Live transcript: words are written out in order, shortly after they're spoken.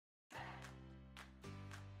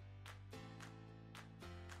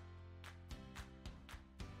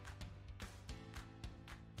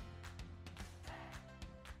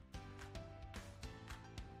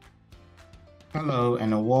Hello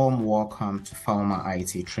and a warm welcome to Pharma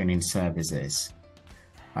IT Training Services.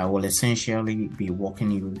 I will essentially be walking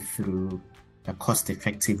you through a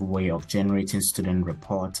cost-effective way of generating student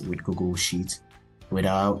reports with Google Sheets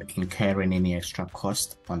without incurring any extra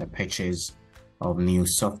cost on the purchase of new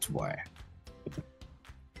software.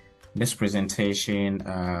 This presentation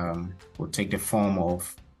will take the form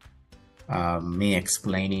of me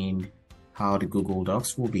explaining how the Google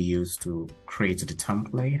Docs will be used to create the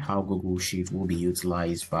template, how Google Sheets will be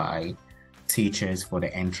utilized by teachers for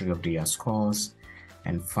the entry of their scores,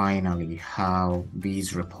 and finally, how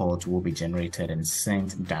these reports will be generated and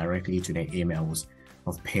sent directly to the emails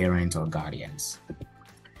of parents or guardians.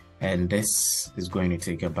 And this is going to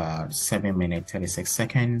take about 7 minutes, 36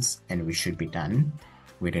 seconds, and we should be done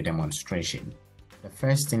with the demonstration. The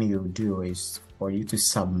first thing you do is for you to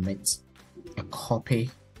submit a copy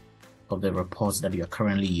of the reports that you're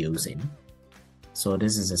currently using. So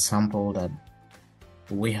this is a sample that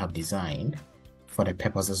we have designed for the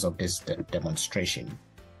purposes of this demonstration.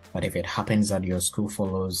 But if it happens that your school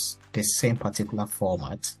follows the same particular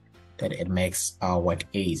format, then it makes our work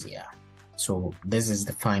easier. So this is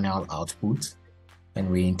the final output, and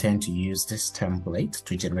we intend to use this template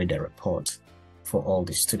to generate the report for all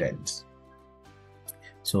the students.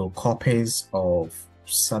 So copies of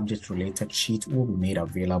subject-related sheet will be made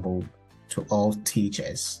available to all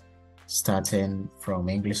teachers, starting from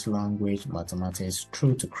English language, mathematics,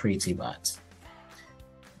 through to creative arts.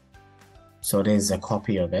 So there's a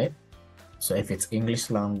copy of it. So if it's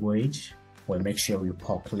English language, we'll make sure we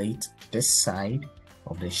populate this side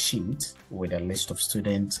of the sheet with a list of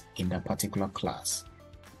students in that particular class.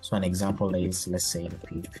 So an example is, let's say,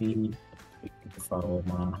 PP,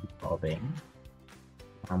 Faroma, Obeng,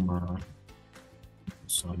 Ama,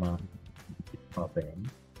 Soma, Obeng,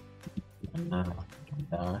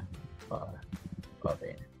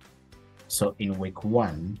 So in week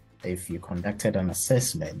 1, if you conducted an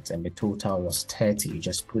assessment and the total was 30, you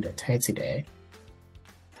just put a 30 there.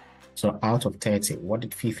 So out of 30, what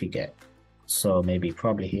did Fifi get? So maybe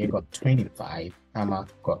probably he got 25, Amma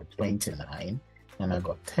got 29, and I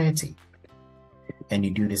got 30. And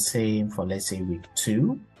you do the same for, let's say, week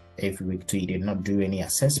 2. If week 2 you did not do any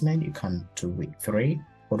assessment, you come to week 3.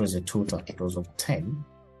 What was the total? It was of 10.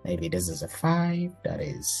 Maybe this is a 5, that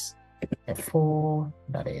is a 4,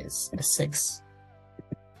 that is a 6.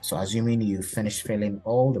 So assuming you finish filling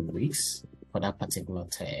all the weeks for that particular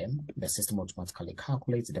term, the system automatically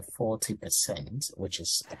calculates the 40%, which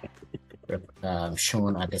is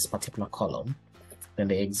shown at this particular column. Then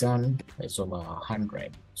the exam is over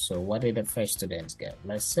 100. So what did the first students get?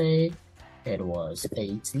 Let's say it was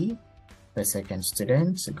 80. The second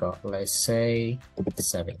student got, let's say,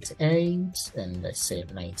 78, and let's say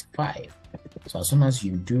 95. So as soon as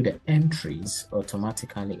you do the entries,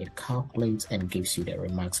 automatically it calculates and gives you the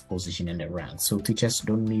remarks, position, and the rank. So teachers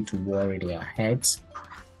don't need to worry their heads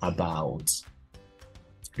about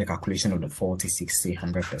the calculation of the 40, 60,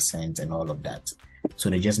 100%, and all of that. So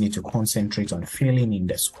they just need to concentrate on filling in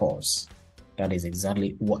the scores. That is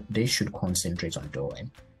exactly what they should concentrate on doing.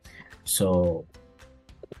 So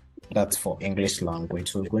that's for English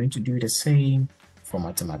language. So we're going to do the same for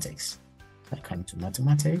mathematics. I come to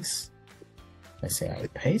mathematics. Let's say I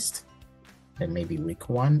paste. Then maybe week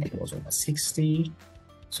 1, it was over 60.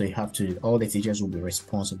 So you have to, all the teachers will be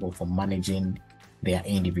responsible for managing their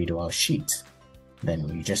individual sheet. Then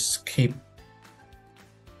you just keep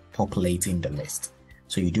populating the list.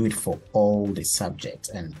 So you do it for all the subjects.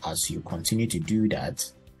 And as you continue to do that,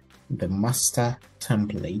 the master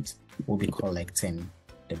template will be collecting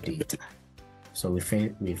the data. So we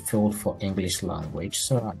filled for English language,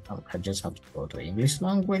 so I just have to go to English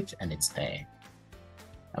language and it's there.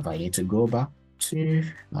 If I need to go back to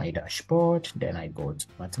my dashboard, then I go to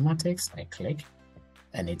mathematics, I click,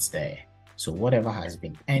 and it's there. So whatever has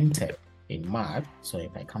been entered in math, so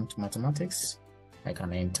if I come to mathematics, I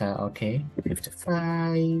can enter, okay,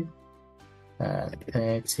 55,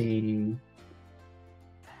 30,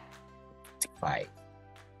 55.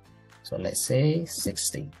 So let's say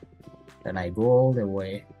 60. Then I go all the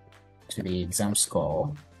way to the exam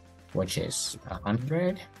score, which is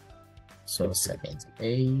 100. So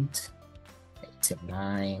 78,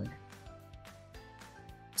 89,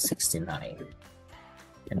 69.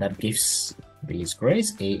 And that gives these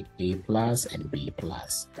grades A plus, and B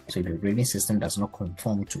plus. So if the grading system does not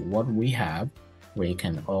conform to what we have, we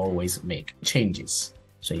can always make changes.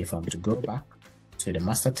 So if I'm to go back to the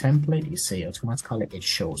master template, you say automatically it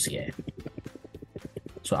shows here.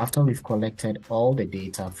 So after we've collected all the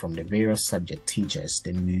data from the various subject teachers,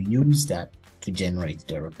 then we use that to generate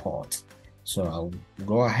the report. So I'll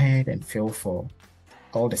go ahead and fill for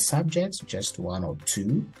all the subjects, just 1 or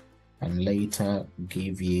 2, and later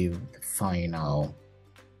give you the final,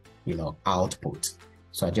 output.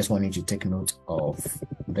 So I just want you to take note of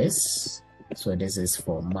this. So this is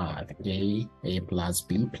for math, A plus,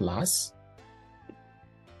 B plus.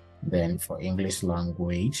 Then for English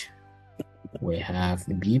language, we have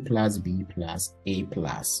B plus, A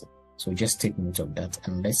plus. So just take note of that,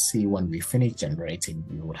 and let's see when we finish generating,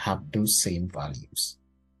 we would have those same values.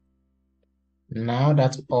 Now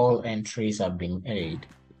that all entries have been made,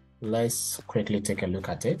 let's quickly take a look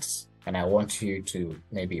at it. And I want you to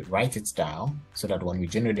maybe write it down so that when you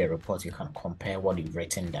generate a report, you can compare what you've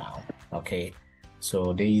written down. Okay,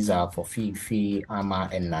 so these are for Fifi, Ama,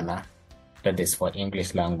 and Nana. That is for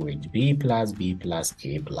English language, B plus, A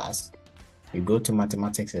plus. You go to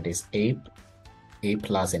mathematics, it is A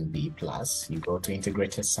plus and B plus. You go to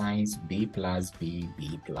integrated science, B plus, B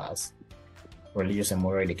plus. Religious and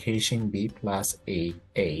moral education, B plus, A.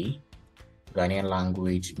 Ghanaian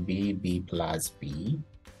language, B plus, B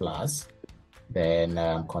plus. Then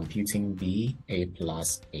computing, B, A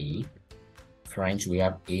plus, A. French, we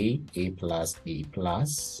have A plus, A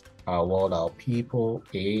plus. Our world, our people,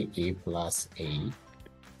 A plus, A.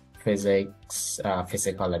 Physics,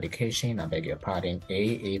 physical education, I beg your pardon,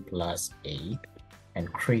 A plus, A.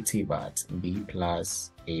 And creative art, B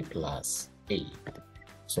plus, A plus, A.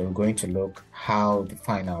 So we're going to look how the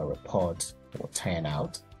final report will turn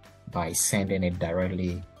out by sending it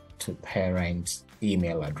directly to parent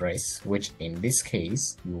email address, which in this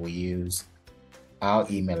case, you will use our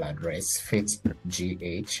email address,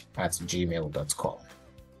 FITTSGH@gmail.com.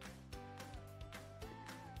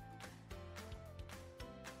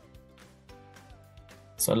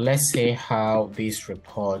 So let's see how this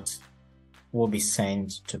report will be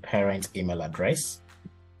sent to parent email address.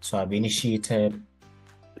 So I've initiated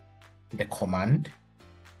the command,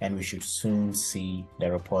 and we should soon see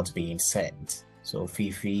the report being sent. So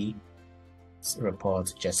Fifi's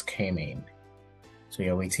report just came in. So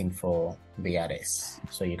you're waiting for the others.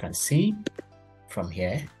 So you can see from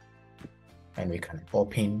here, and we can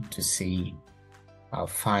open to see our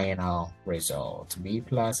final result. B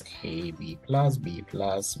plus, A, B plus, B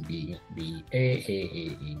plus, B, A,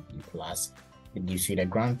 B plus. It gives you the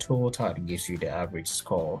grand total, it gives you the average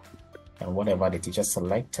score. And whatever the teacher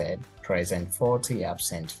selected, present 40,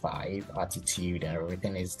 absent 5, attitude, and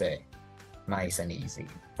everything is there. Nice and easy.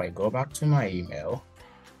 If I go back to my email,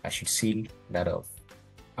 I should see that of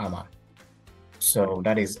Ama. So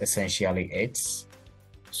that is essentially it.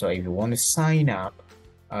 So if you want to sign up,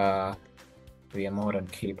 we are more than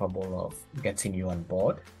capable of getting you on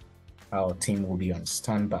board. Our team will be on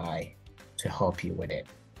standby to help you with it.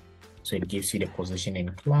 So it gives you the position in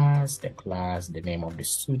class, the name of the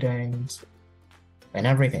student, and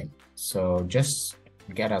everything. So just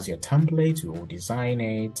get us your template, we will design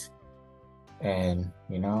it, and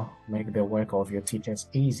make the work of your teachers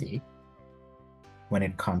easy when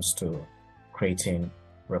it comes to creating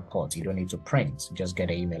reports. You don't need to print, just get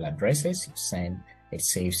the email addresses, you send, it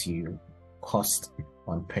saves you cost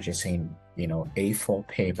on purchasing A4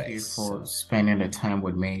 papers. For spending the time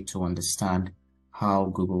with me to understand how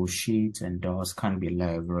Google Sheets and DOS can be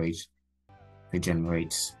leveraged to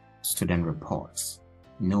generate student reports.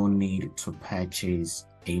 No need to purchase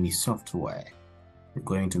any software. You're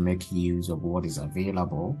going to make use of what is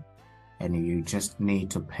available, and you just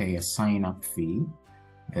need to pay a sign-up fee.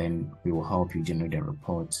 Then we will help you generate a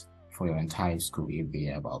report for your entire school. If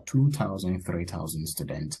there are about 2,000, 3,000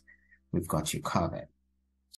 students, we've got you covered.